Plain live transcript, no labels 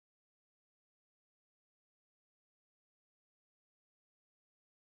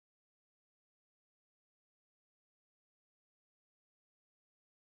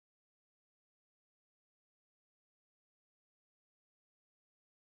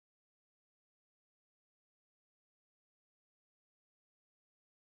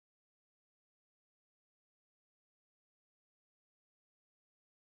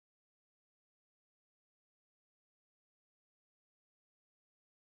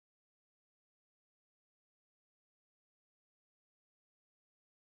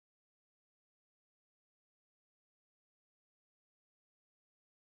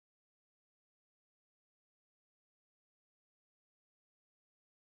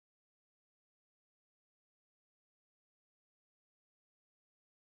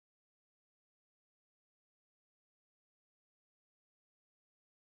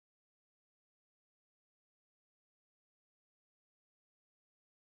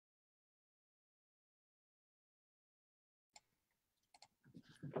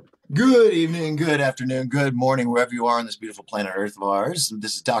Good evening, good afternoon, good morning, wherever you are on this beautiful planet Earth of ours.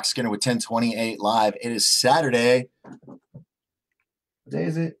 This is Doc Skinner with 1028 Live. It is Saturday. What day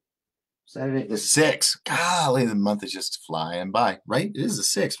is it? Saturday the 6th. Golly, the month is just flying by, right? It is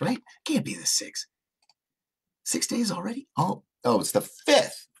the 6th, right? Can't be the 6th. 6 days already? Oh, it's the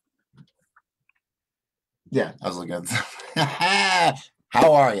 5th. Yeah, I was looking at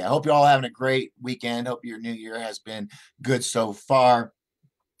How are you? I hope you're all having a great weekend. Hope your new year has been good so far.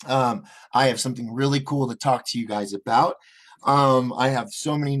 Um, I have something really cool to talk to you guys about. I have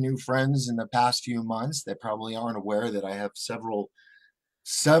so many new friends in the past few months that probably aren't aware that I have several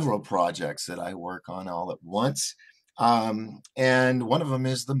projects that I work on all at once. And one of them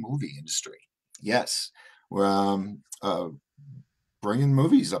is the movie industry. Yes, we're bringing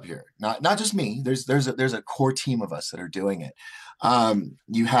movies up here. Not just me. There's a core team of us that are doing it.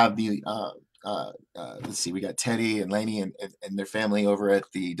 You have the let's see, we got Teddy and Lainey and their family over at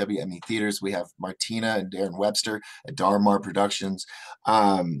the WME theaters. We have Martina and Darren Webster at Darmar Productions.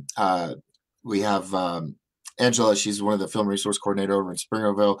 Um, uh, we have Angela, she's one of the film resource coordinator over in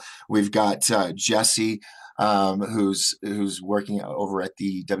Springerville. We've got Jesse, who's working over at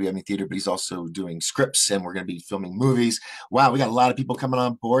the WME theater, but he's also doing scripts, and we're going to be filming movies. Wow, we got a lot of people coming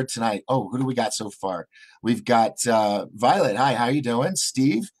on board tonight. Oh, who do we got so far? We've got Violet. Hi, how you doing?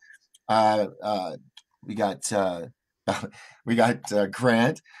 Steve. Uh, uh, we got we got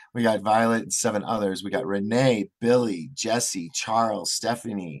Grant, we got Violet, and seven others. We got Renee, Billy, Jesse, Charles,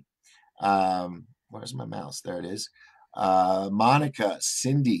 Stephanie. Where's my mouse? There it is. Monica,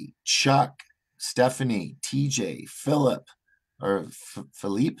 Cindy, Chuck, Stephanie, TJ, Philip, or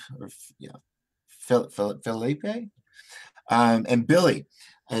Philippe, or yeah, Felipe, and Billy,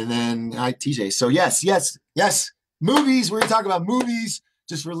 and then hi TJ. So yes, movies. We're gonna talk about movies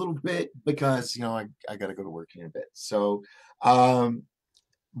just for a little bit because I got to go to work in a bit. So um,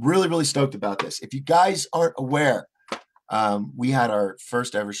 really stoked about this. If you guys aren't aware, we had our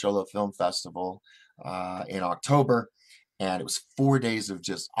first ever Sholo Film Festival in October, and it was 4 days of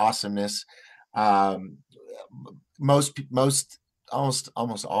just awesomeness. Um, most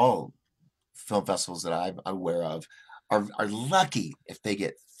almost all film festivals that I'm aware of are lucky if they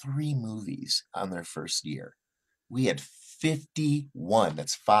get 3 movies on their first year. We had 51.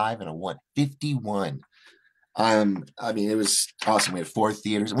 That's 5 and a 1. 51. I mean, it was awesome. We had 4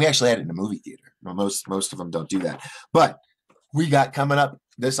 theaters, and we actually had it in a movie theater. Most of them don't do that, but we got coming up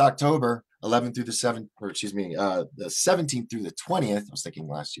this October, 11th through the 7th, or excuse me, the 17th through the 20th. I was thinking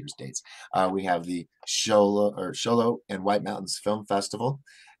last year's dates. We have the Sholo and White Mountains Film Festival,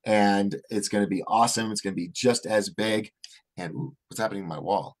 and it's going to be awesome. It's going to be just as big. And ooh, what's happening to my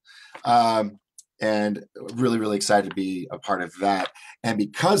wall? Um, and really excited to be a part of that. And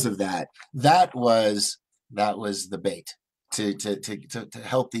because of that, that was the bait to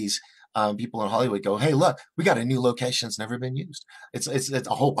help these people in Hollywood go, hey, look, we got a new location that's never been used. It's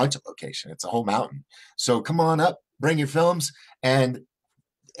a whole bunch of location. It's a whole mountain. So come on up, bring your films, and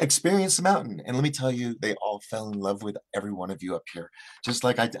experience the mountain. And let me tell you, they all fell in love with every one of you up here, just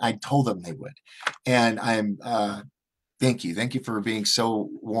like I told them they would. And I'm thank you for being so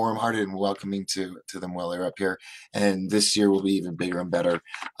warm-hearted and welcoming to them while they're up here. And this year will be even bigger and better.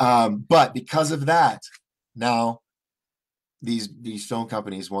 But because of that, now these film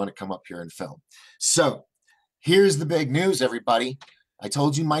companies want to come up here and film. So here's the big news, everybody. I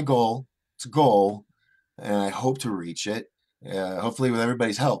told you my goal. It's a goal, and I hope to reach it, hopefully with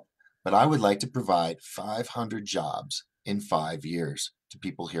everybody's help. But I would like to provide 500 jobs in 5 years to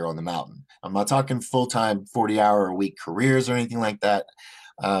people here on the mountain. I'm not talking full-time, 40-hour-a-week careers or anything like that.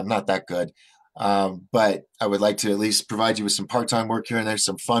 I'm not that good. But I would like to at least provide you with some part-time work here and there,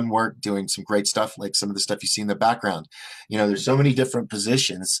 some fun work, doing some great stuff, like some of the stuff you see in the background. There's so many different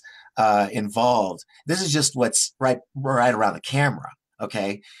positions involved. This is just what's right around the camera.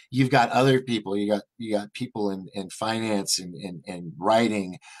 Okay, you've got other people. You got people in finance and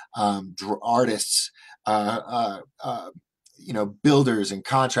writing, artists, builders and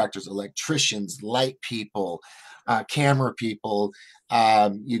contractors, electricians, light people, camera people.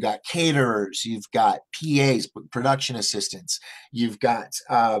 You got caterers, you've got PAs, production assistants, you've got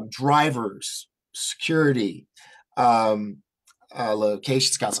drivers, security, um,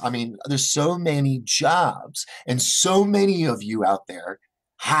 location scouts. I mean, there's so many jobs, and so many of you out there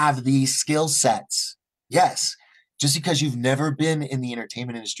have these skill sets. Yes, just because you've never been in the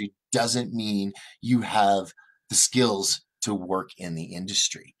entertainment industry doesn't mean you have the skills to work in the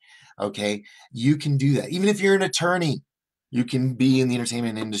industry. Okay, you can do that. Even if you're an attorney, you can be in the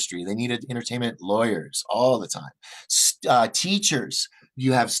entertainment industry. They need entertainment lawyers all the time. Teachers,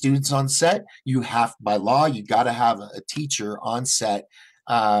 you have students on set. You have, by law, you got to have a teacher on set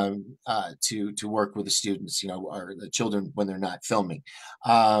to work with the students, or the children when they're not filming.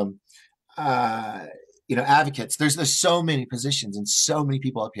 Um, uh, Advocates. There's so many positions and so many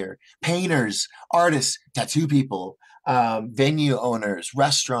people up here. Painters, artists, tattoo people, venue owners,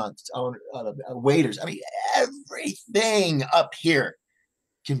 waiters. I mean, everything up here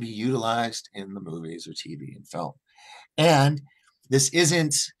can be utilized in the movies or TV and film. And this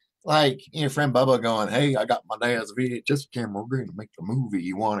isn't like your friend Bubba going, "Hey, I got my dad's VHS camera. We're going to make a movie.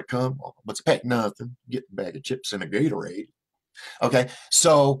 You want to come? Well, let's pay nothing. Get a bag of chips and a Gatorade." Okay,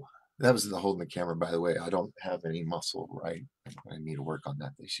 so that was the holding the camera, by the way. I don't have any muscle, right? I need to work on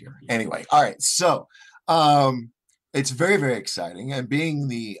that this year. Anyway, all right. So it's very, very exciting. And being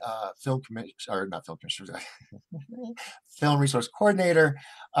the film commissioner, or not film commissioner, film resource coordinator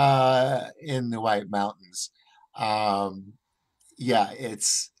in the White Mountains, um, yeah,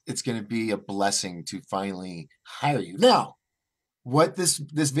 it's going to be a blessing to finally hire you. Now, what this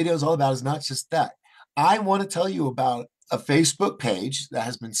video is all about is not just that. I want to tell you about a Facebook page that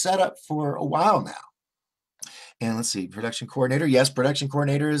has been set up for a while now. And let's see, production coordinator. Yes, production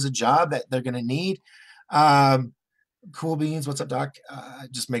coordinator is a job that they're going to need. Cool beans. What's up, Doc?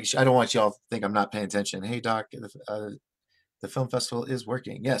 Just making sure. I don't want y'all to think I'm not paying attention. Hey, Doc, the film festival is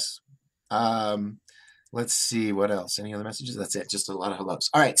working. Yes. Let's see what else. Any other messages? That's it. Just a lot of hellos.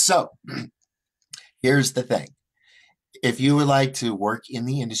 All right. So here's the thing. If you would like to work in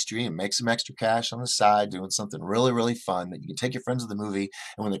the industry and make some extra cash on the side, doing something really, really fun that you can take your friends to the movie,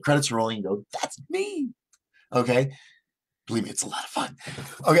 and when the credits are rolling, you go, "That's me." Okay. Believe me, it's a lot of fun.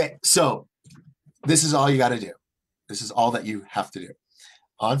 Okay. So this is all you got to do. This is all that you have to do.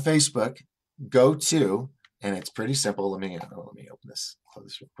 On Facebook, go to, and it's pretty simple. Let me open this, close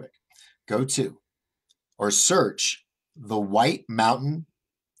this real quick. Go to or search the White Mountain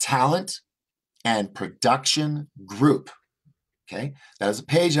Talent and Production Group. Okay, that is a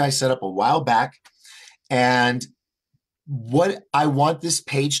page I set up a while back. And what I want this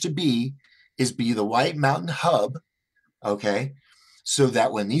page to be is be the White Mountain Hub. Okay, so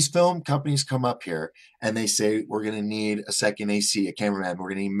that when these film companies come up here and they say, "We're going to need a second AC, a cameraman, we're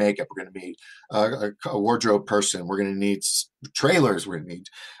going to need makeup, we're going to need a wardrobe person, we're going to need trailers, we're going to need,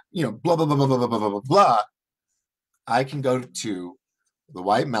 blah, blah, blah, blah, blah, blah, blah, blah, blah," I can go to the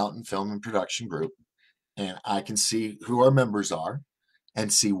White Mountain Film and Production Group, and I can see who our members are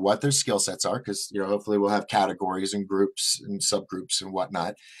and see what their skill sets are, because hopefully we'll have categories and groups and subgroups and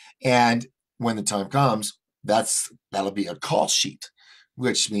whatnot. And when the time comes, that'll be a call sheet,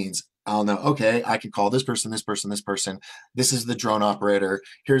 which means I'll know, okay, I can call this person, this person, this person. This is the drone operator.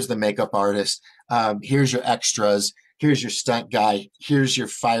 Here's the makeup artist. Here's your extras. Here's your stunt guy. Here's your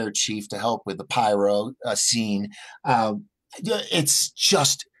fire chief to help with the pyro scene. It's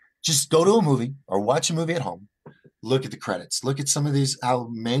just go to a movie or watch a movie at home. Look at the credits. Look at some of these, how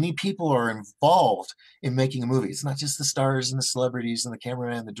many people are involved in making a movie. It's not just the stars and the celebrities and the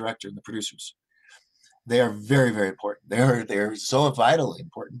cameraman, the director, and the producers. They are very, very important. They're so vitally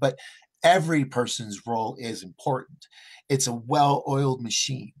important, but every person's role is important. It's a well-oiled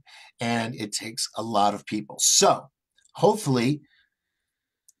machine, and it takes a lot of people. So hopefully,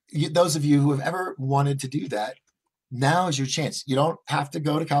 those of you who have ever wanted to do that, now is your chance. You don't have to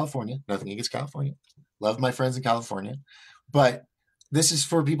go to California. Nothing against California. Love my friends in California. But this is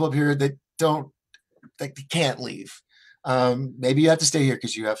for people up here that can't leave. Maybe you have to stay here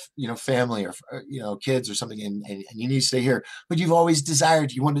because you have, family or, kids or something, and you need to stay here. But you've always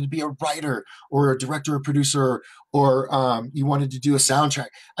desired, you wanted to be a writer or a director or producer, or you wanted to do a soundtrack.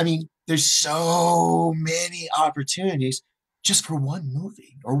 I mean, there's so many opportunities just for one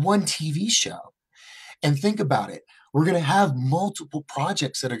movie or one TV show. And think about it. We're going to have multiple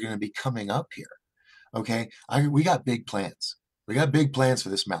projects that are going to be coming up here. Okay. We got big plans. We got big plans for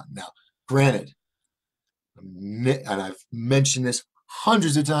this mountain. Now, granted, and I've mentioned this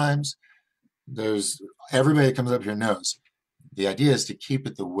hundreds of times, everybody that comes up here knows the idea is to keep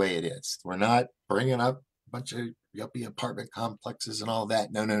it the way it is. We're not bringing up a bunch of yuppie apartment complexes and all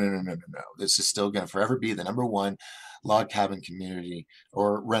that. No. This is still going to forever be the #1 log cabin community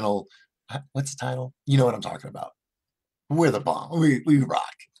or rental. What's the title? You know what I'm talking about. We're the bomb. We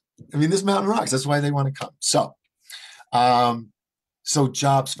rock. I mean, this mountain rocks. That's why they want to come. So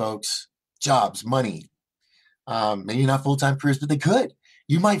jobs, folks, jobs, money. Maybe not full-time careers, but they could.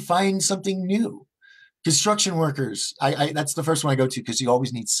 You might find something new. Construction workers. That's the first one I go to because you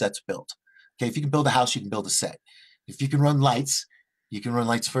always need sets built. Okay, if you can build a house, you can build a set. If you can run lights, you can run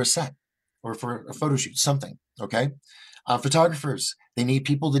lights for a set or for a photo shoot, something. Okay. Photographers, they need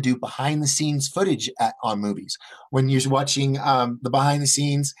people to do behind-the-scenes footage on movies. When you're watching the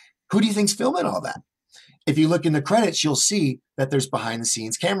behind-the-scenes, who do you think's filming all that? If you look in the credits, you'll see that there's behind the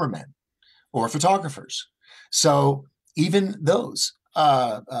scenes cameramen or photographers. So even those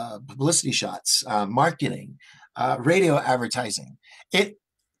publicity shots, marketing, radio advertising, it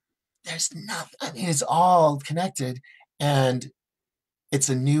there's nothing. I mean, it's all connected, and it's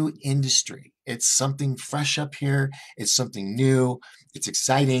a new industry. It's something fresh up here. It's something new. It's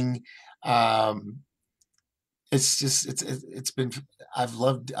exciting. Um, it's just it's been I've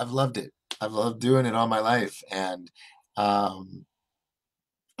loved it. I've loved doing it all my life, and um,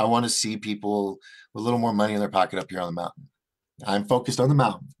 I want to see people with a little more money in their pocket up here on the mountain. I'm focused on the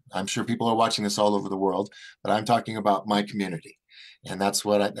mountain. I'm sure people are watching this all over the world, but I'm talking about my community, and that's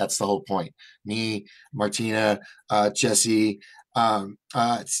the whole point. Me, Martina, Jesse,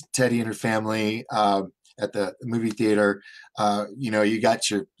 Teddy and her family at the movie theater. You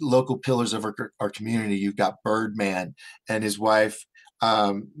got your local pillars of our community. You've got Birdman and his wife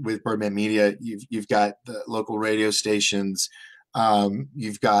with Birdman Media. You've got the local radio stations.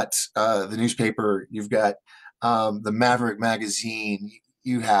 You've got the newspaper. You've got the Maverick magazine.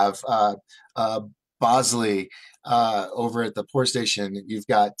 You have Bosley over at the port station. You've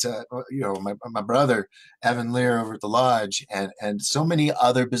got my brother Evan Lear over at the lodge, and so many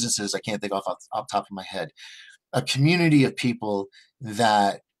other businesses I can't think off top of my head. A community of people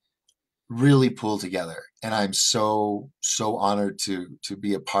that really pull together, and I'm so honored to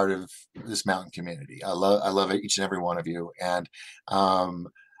be a part of this mountain community. I love each and every one of you, and um,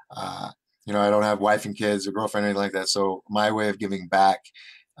 uh, I don't have wife and kids or girlfriend or anything like that, so my way of giving back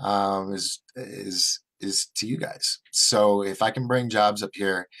is to you guys. So if I can bring jobs up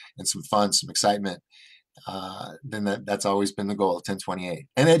here and some fun, some excitement, then that's always been the goal of 1028,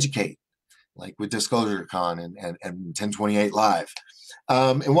 and educate like with Disclosure Con and 1028 Live.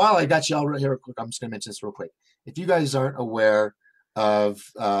 And while I got you all right here real quick, I'm just going to mention this real quick. If you guys aren't aware of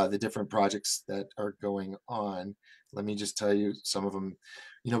the different projects that are going on, let me just tell you some of them.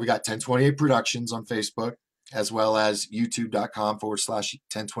 We got 1028 Productions on Facebook, as well as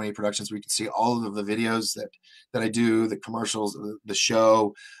youtube.com/1028 Productions, where you can see all of the videos that I do, the commercials, the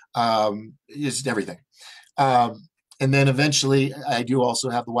show, just everything. And then eventually, I do also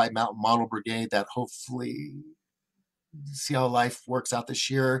have the White Mountain Model Brigade that hopefully see how life works out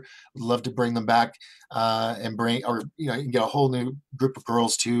this year. Would love to bring them back and bring, or and get a whole new group of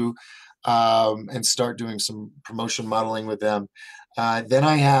girls too, and start doing some promotion modeling with them. Then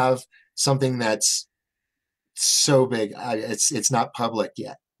I have something that's so big. It's not public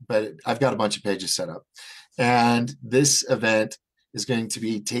yet, but I've got a bunch of pages set up, and this event is going to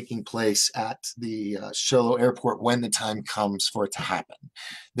be taking place at the Show Low Airport when the time comes for it to happen.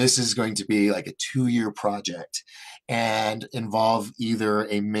 This is going to be like a 2-year project and involve either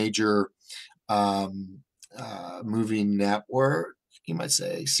a major movie network, you might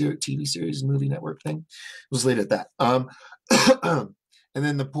say, TV series, movie network thing. We'll leave it at that. And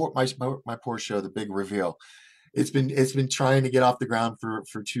then my poor show, The Big Reveal. It's been trying to get off the ground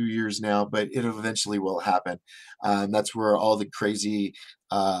for 2 years now, but it eventually will happen. That's where all the crazy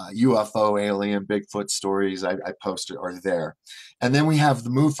UFO, alien, Bigfoot stories I posted are there. And then we have the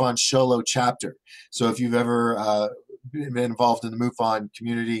MUFON Sholo chapter. So if you've ever been involved in the MUFON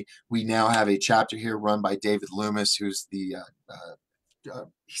community, we now have a chapter here run by David Loomis, who's he's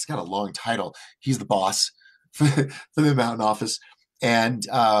got a long title. He's the boss for the mountain office. And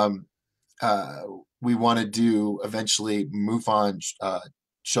we want to do eventually MUFON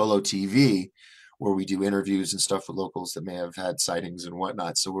Sholo TV, where we do interviews and stuff with locals that may have had sightings and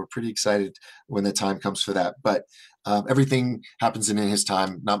whatnot. So we're pretty excited when the time comes for that. But everything happens in his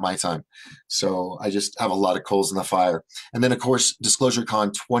time, not my time. So I just have a lot of coals in the fire. And then, of course, Disclosure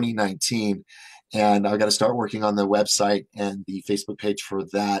Con 2019. And I've got to start working on the website and the Facebook page for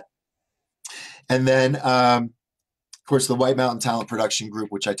that. And then of course, the White Mountain Talent Production Group,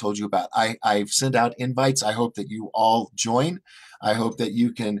 which I told you about. I've sent out invites. I hope that you all join. I hope that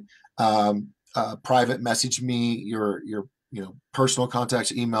you can private message me your personal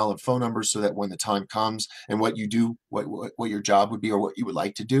contacts, email, and phone numbers, so that when the time comes and what you do, what your job would be or what you would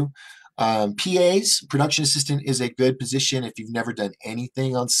like to do. PAs, production assistant, is a good position if you've never done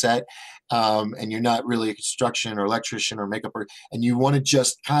anything on set, and you're not really a construction or electrician or makeup, and you want to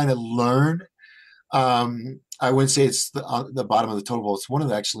just kind of learn. I wouldn't say it's the bottom of the totem pole. It's one of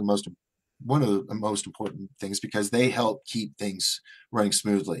the most important things, because they help keep things running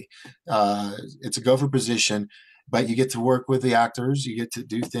smoothly. It's a gopher position, but you get to work with the actors, you get to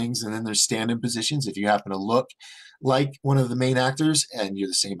do things, and then there's stand-in positions. If you happen to look like one of the main actors and you're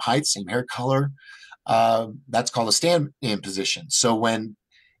the same height, same hair color, that's called a stand-in position. So when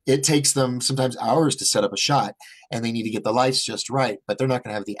it takes them sometimes hours to set up a shot, and they need to get the lights just right, but they're not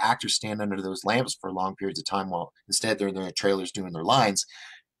going to have the actors stand under those lamps for long periods of time while instead they're in their trailers doing their lines.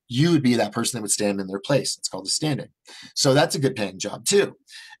 You would be that person that would stand in their place. It's called a stand-in. So that's a good paying job too.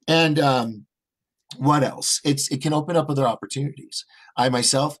 And what else? It can open up other opportunities. I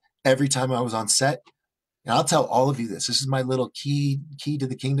myself, every time I was on set, and I'll tell all of you this. This is my little key to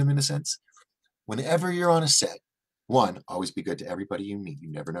the kingdom in a sense. Whenever you're on a set, one, always be good to everybody you meet.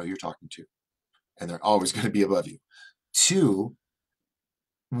 You never know who you're talking to, and they're always going to be above you. Two,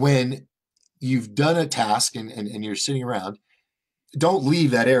 when you've done a task and you're sitting around, don't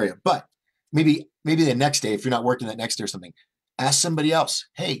leave that area. But maybe the next day, if you're not working that next day or something, ask somebody else,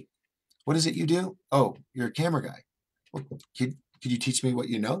 hey, what is it you do? Oh, you're a camera guy. Well, could you teach me what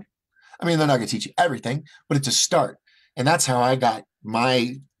you know? I mean, they're not going to teach you everything, but it's a start. And that's how I got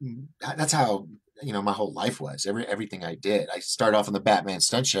that's how, my whole life was. Everything I did. I started off on the Batman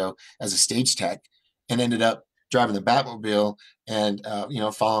stunt show as a stage tech and ended up driving the Batmobile and,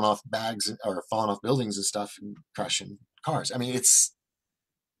 falling off bags or falling off buildings and stuff and crashing cars. I mean, it's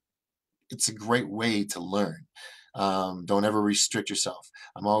a great way to learn. Don't ever restrict yourself.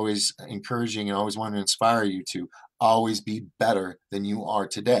 I'm always encouraging and always wanting to inspire you to always be better than you are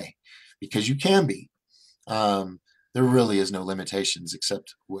today, because you can be. There really is no limitations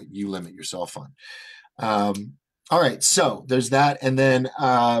except what you limit yourself on. All right, so there's that, and then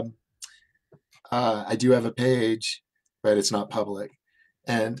I do have a page, but it's not public,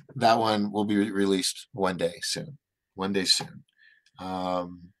 and that one will be released one day soon. One day soon.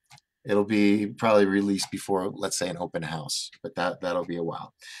 Um, It'll be probably released before, let's say, an open house, but that'll be a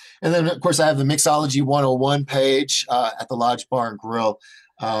while. And then, of course, I have the Mixology 101 page at the Lodge Bar and Grill.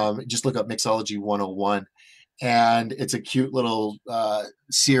 Just look up Mixology 101, and it's a cute little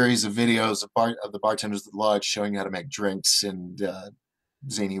series of videos of the bartenders at the lodge showing you how to make drinks and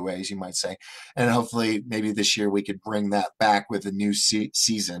zany ways, you might say. And hopefully, maybe this year we could bring that back with a new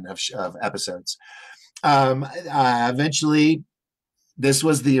season of episodes. Eventually, this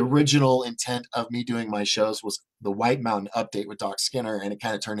was the original intent of me doing my shows, was the White Mountain update with Doc Skinner, and it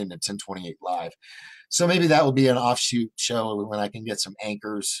kind of turned into 1028 live. So maybe that will be an offshoot show when I can get some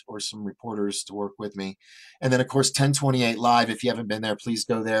anchors or some reporters to work with me. And then, of course, 1028 live. If you haven't been there, please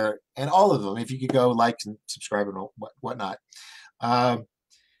go there, and all of them. If you could go like and subscribe and whatnot. Um,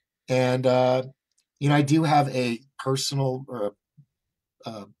 and I do have a personal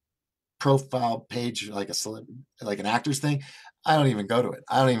uh, profile page, like an actor's thing. I don't even go to it.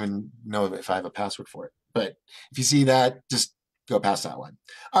 I don't even know if I have a password for it. But if you see that, just go past that one.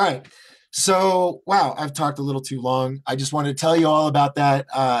 All right. So, wow, I've talked a little too long. I just wanted to tell you all about that.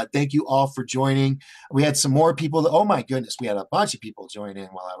 Thank you all for joining. We had some more people. Oh my goodness, we had a bunch of people join in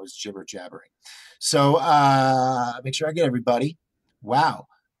while I was jibber jabbering. So make sure I get everybody. Wow,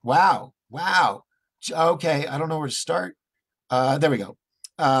 wow, wow. Okay, I don't know where to start. There we go.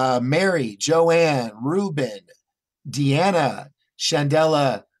 Mary, Joanne, Ruben, Deanna,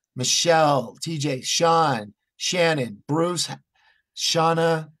 Shandella, Michelle, TJ, Sean, Shannon, Bruce,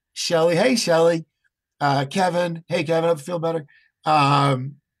 Shauna, Shelly. Hey, Shelly. Kevin. Hey, Kevin. I hope you feel better.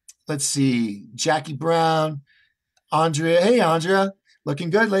 Um, let's see. Jackie Brown, Andrea. Hey, Andrea. Looking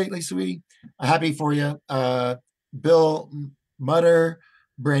good lately, sweetie. Happy for you. Bill Mutter,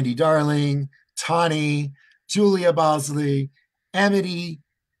 Brandy Darling, Tawny, Julia Bosley, Amity,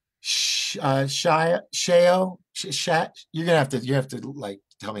 Shayo. You have to like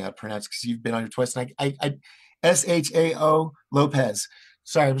tell me how to pronounce, because you've been on your twist. And I Shao Lopez.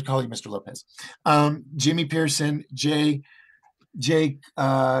 Sorry, I'm just calling you Mr. Lopez. Jimmy Pearson, Jake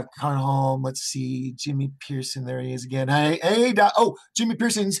Carnholm. Let's see, Jimmy Pearson. There he is again. Hey, Jimmy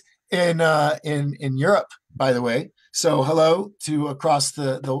Pearson's in Europe, by the way. So hello to across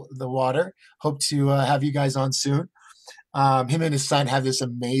the water. Hope to have you guys on soon. Him and his son have this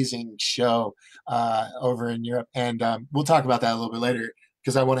amazing show over in Europe, and we'll talk about that a little bit later,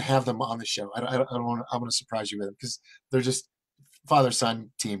 because I want to have them on the show. I don't want to. I want to surprise you with them, because they're just father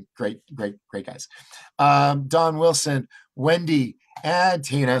son team, great guys. Don Wilson, Wendy, and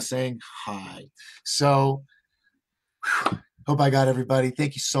Tina saying hi. So hope I got everybody.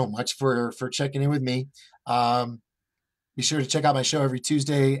 Thank you so much for checking in with me. Be sure to check out my show every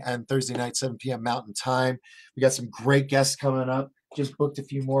Tuesday and Thursday night, 7 p.m. Mountain Time. We got some great guests coming up. Just booked a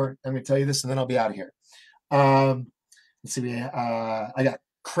few more. I'm going to tell you this, and then I'll be out of here. Let's see. I got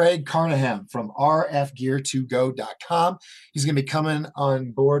Craig Carnahan from rfgear2go.com. He's going to be coming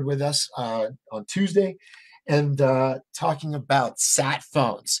on board with us on Tuesday and talking about sat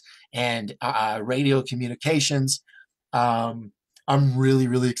phones and radio communications. I'm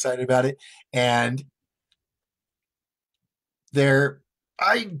really excited about it. And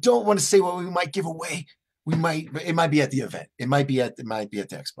I don't want to say what we might give away. We might, it might be at the event. It might be at the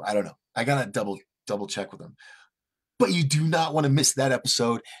expo. I don't know. I gotta double check with them. But you do not want to miss that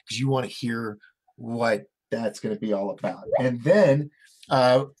episode because you want to hear what that's going to be all about. And then,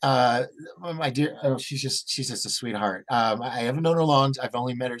 my dear, oh, she's just a sweetheart. I haven't known her long. I've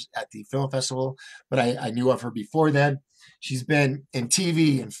only met her at the film festival, but I knew of her before then. She's been in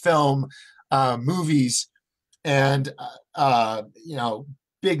TV and film, movies, and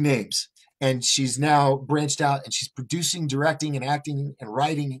big names. And she's now branched out and she's producing, directing, and acting and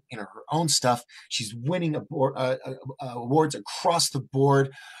writing in her own stuff. She's winning awards across the board.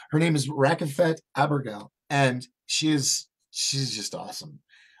 Her name is Rakafet Abergel, and she's just awesome.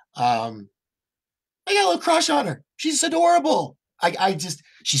 Um, I got a little crush on her. She's adorable.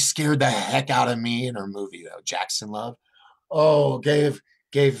 She scared the heck out of me in her movie though, Jackson Love. Oh, gave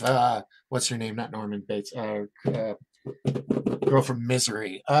what's her name? Not Norman Bates. Girl from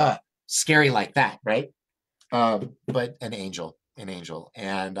Misery. Scary like that, right? But an angel,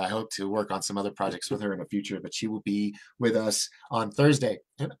 and I hope to work on some other projects with her in the future. But she will be with us on Thursday,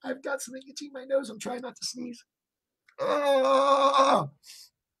 and I've got something itching my nose. I'm trying not to sneeze. Oh!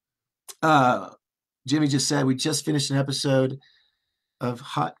 Jimmy just said we just finished an episode of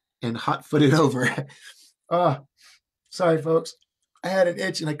Hot Footed Over. Oh, sorry, folks. I had an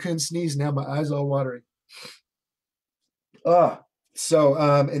itch and I couldn't sneeze. Now my eyes all watery.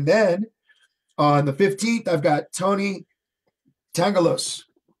 And then on the 15th, I've got Tony Tangalos.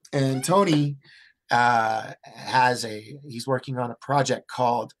 And Tony he's working on a project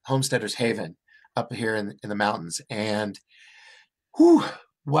called Homesteader's Haven up here in the mountains. And whew,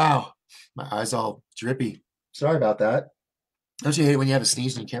 wow, my eyes all drippy. Sorry about that. Don't you hate it when you have a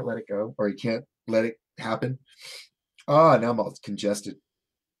sneeze and you can't let it go, or you can't let it happen? Oh, now I'm all congested.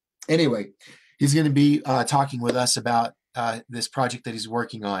 Anyway, he's going to be talking with us about this project that he's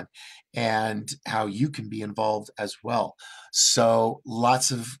working on and how you can be involved as well. So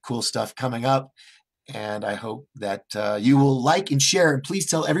lots of cool stuff coming up. And I hope that you will like and share. And please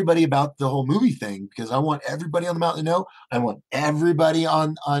tell everybody about the whole movie thing, because I want everybody on the mountain to know. I want everybody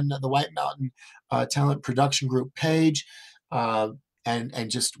on the White Mountain Talent Production Group page. And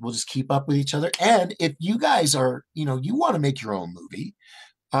we'll just keep up with each other. And if you guys are, you want to make your own movie,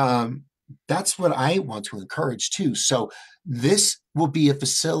 that's what I want to encourage too. So this will be a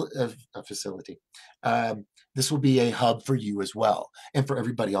facility. This will be a hub for you as well, and for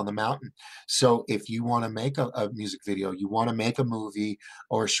everybody on the mountain. So if you want to make a music video, you want to make a movie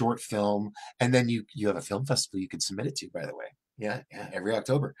or a short film, and then you have a film festival you can submit it to, by the way. Yeah, every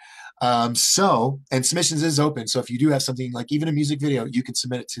October. And submissions is open. So if you do have something like even a music video, you can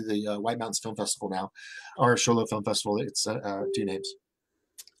submit it to the White Mountains Film Festival now, or Sholo Film Festival. It's two names.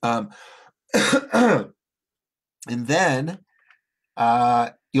 And then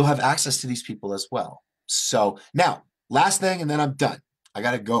you'll have access to these people as well. So now, last thing, and then I'm done. I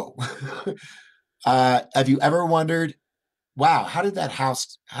gotta go. Have you ever wondered, wow, how did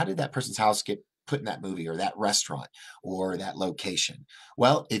that person's house get put in that movie, or that restaurant, or that location?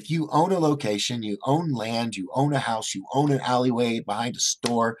 Well, if you own a location, you own land, you own a house, you own an alleyway behind a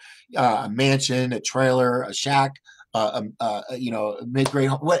store, a mansion, a trailer, a shack, a mid-grade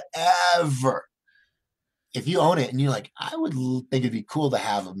home, whatever. If you own it and you're like, I would think it'd be cool to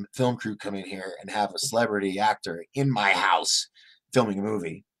have a film crew come in here and have a celebrity actor in my house filming a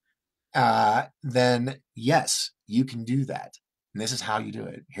movie, then yes, you can do that. And this is how you do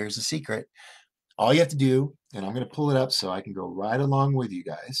it. Here's the secret. All you have to do, and I'm going to pull it up so I can go right along with you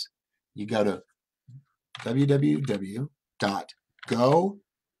guys. You go to www.gofilmaz.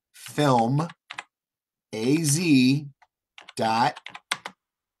 Make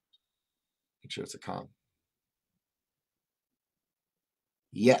sure it's a com.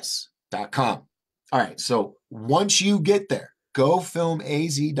 Yes.com. All right. So once you get there,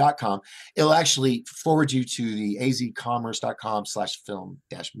 gofilmaz.com, it'll actually forward you to the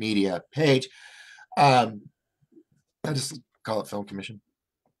azcommerce.com/film-media page. I just call it Film Commission,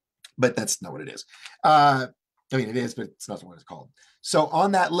 but that's not what it is. It is, but it's not what it's called. So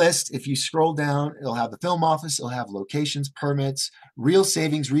on that list, if you scroll down, it'll have the film office, it'll have locations, permits, real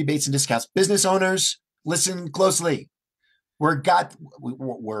savings, rebates, and discounts. Business owners, listen closely.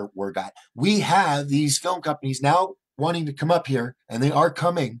 We have these film companies now wanting to come up here, and they are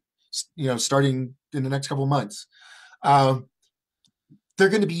coming, starting in the next couple of months. They're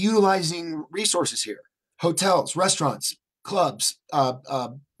going to be utilizing resources here: hotels, restaurants, clubs,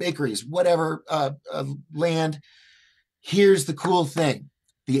 bakeries, whatever, land. Here's the cool thing: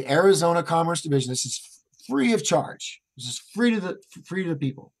 the Arizona Commerce Division. This is free of charge. This is free to the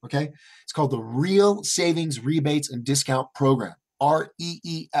people. Okay, it's called the Real Savings Rebates and Discount Program.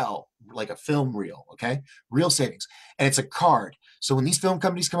 REEL, like a film reel. Okay, real savings, and it's a card. So when these film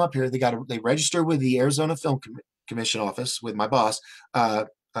companies come up here, they register with the Arizona Commission office with my boss,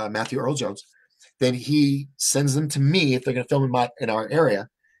 Matthew Earl Jones. Then he sends them to me if they're going to film in our area,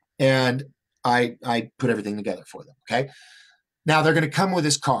 and I put everything together for them. Okay, now they're going to come with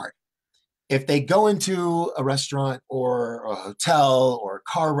this card. If they go into a restaurant or a hotel or a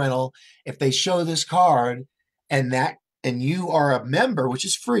car rental, if they show this card and that and you are a member, which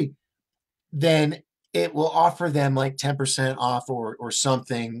is free, then it will offer them like 10% off or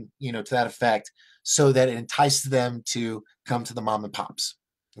something, to that effect, so that it entices them to come to the mom and pops.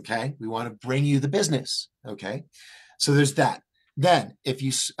 Okay. We want to bring you the business. Okay. So there's that. Then if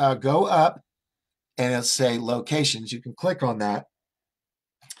you go up and it'll say locations, you can click on that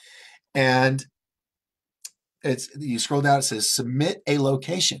and you scroll down, it says submit a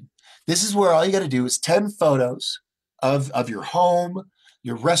location. This is where all you got to do is 10 photos of your home,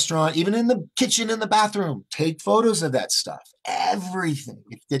 your restaurant, even in the kitchen, in the bathroom. Take photos of that stuff, everything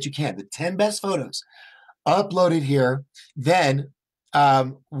that you can, the 10 best photos, upload it here. Then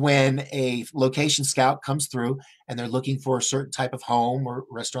when a location scout comes through and they're looking for a certain type of home or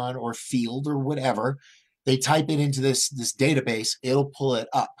restaurant or field or whatever, they type it into this database, it'll pull it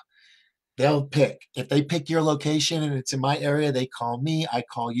up. They'll pick. If they pick your location and it's in my area, they call me. I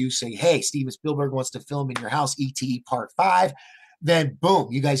call you, say, hey, Steven Spielberg wants to film in your house, ETE Part 5. Then, boom,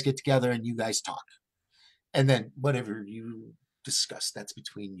 you guys get together and you guys talk. And then whatever you discuss, that's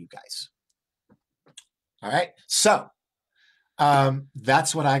between you guys. All right. So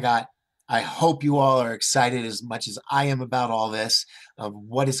that's what I got. I hope you all are excited as much as I am about all this, of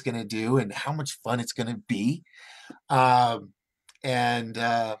what it's going to do and how much fun it's going to be. And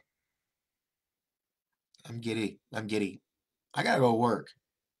I'm giddy. I gotta go work.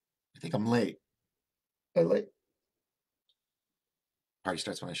 I think I'm late. I'm late. Party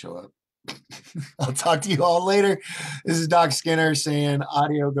starts when I show up. I'll talk to you all later. This is Doc Skinner saying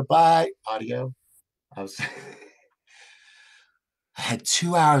audio goodbye. Audio. I was I had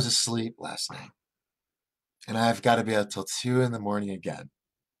 2 hours of sleep last night. And I've got to be up till 2 in the morning again.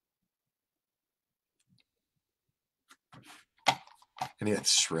 I need to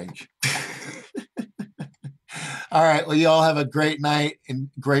shrink. All right. Well, you all have a great night and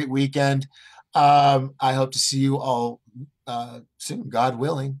great weekend. I hope to see you all soon, God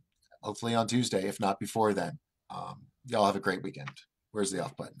willing, hopefully on Tuesday, if not before then. Y'all have a great weekend. Where's the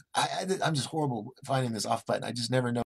off button? I'm just horrible finding this off button. I just never know.